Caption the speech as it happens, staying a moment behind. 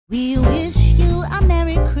We wish you a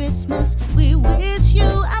Merry Christmas. We wish you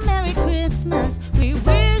a Merry Christmas. We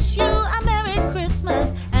wish you a Merry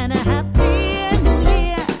Christmas and a Happy New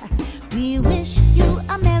Year. We wish you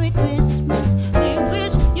a Merry Christmas. We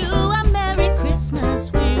wish you a Merry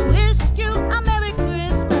Christmas. We wish you a Merry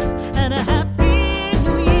Christmas and a Happy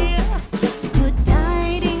New Year. Good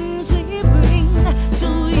tidings we bring to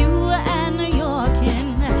you and your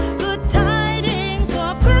kin. Good tidings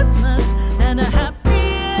for Christmas and a Happy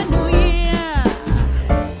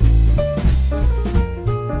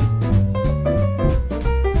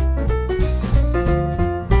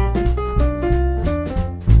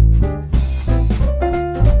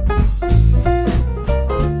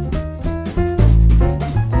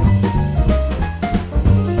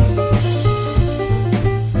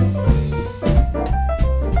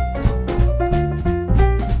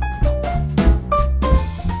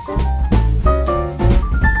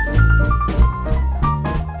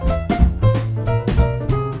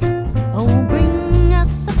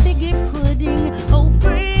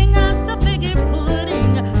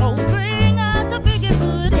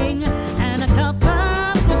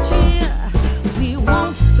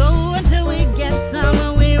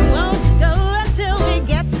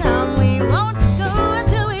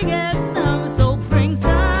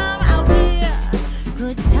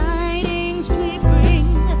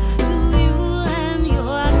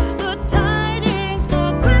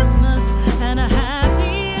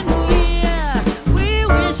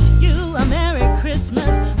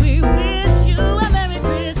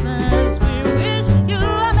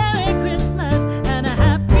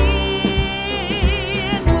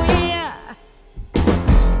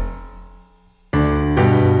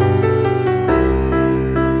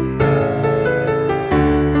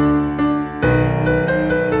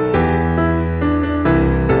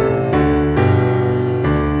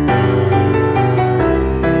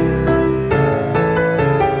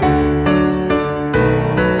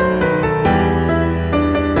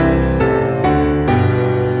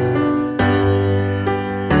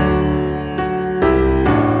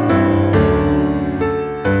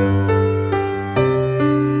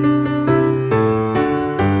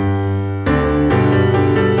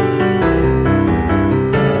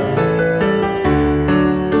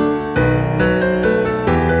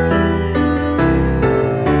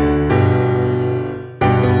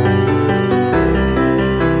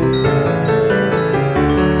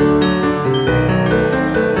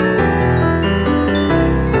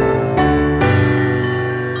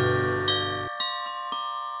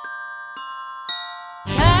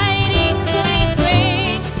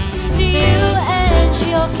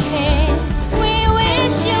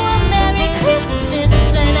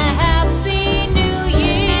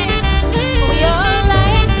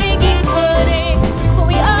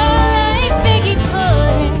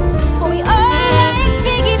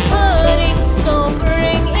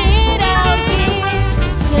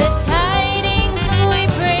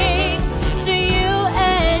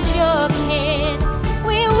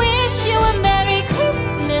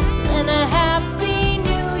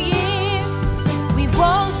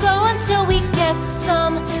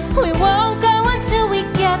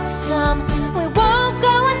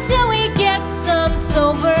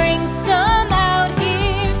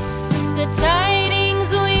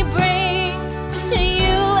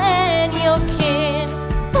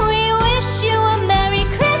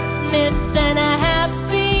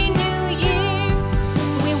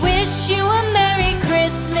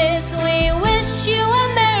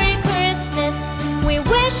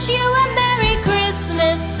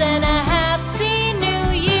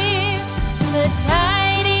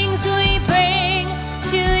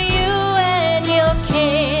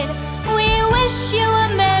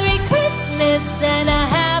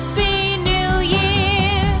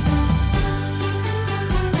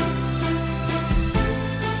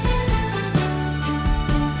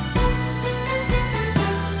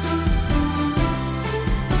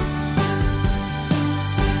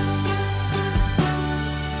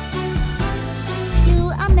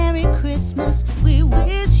Christmas. We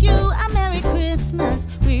wish you a Merry Christmas.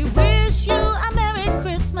 We wish you a Merry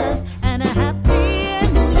Christmas and a Happy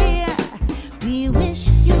New Year. We wish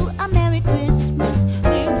you a Merry Christmas.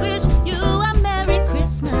 We wish you a Merry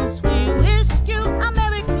Christmas. We wish you a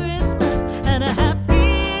Merry Christmas and a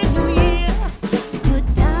Happy New Year.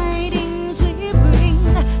 Good tidings we bring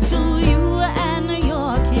to you and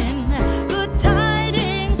your kin. Good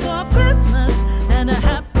tidings for Christmas and a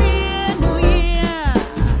Happy New Year.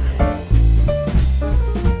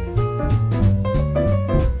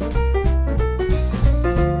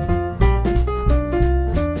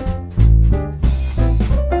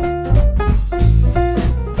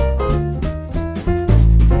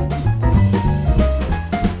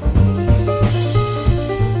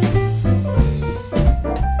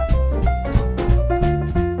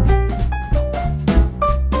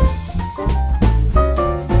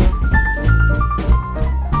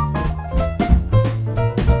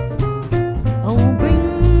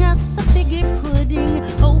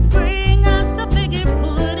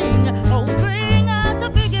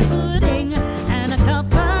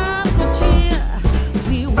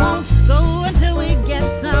 won't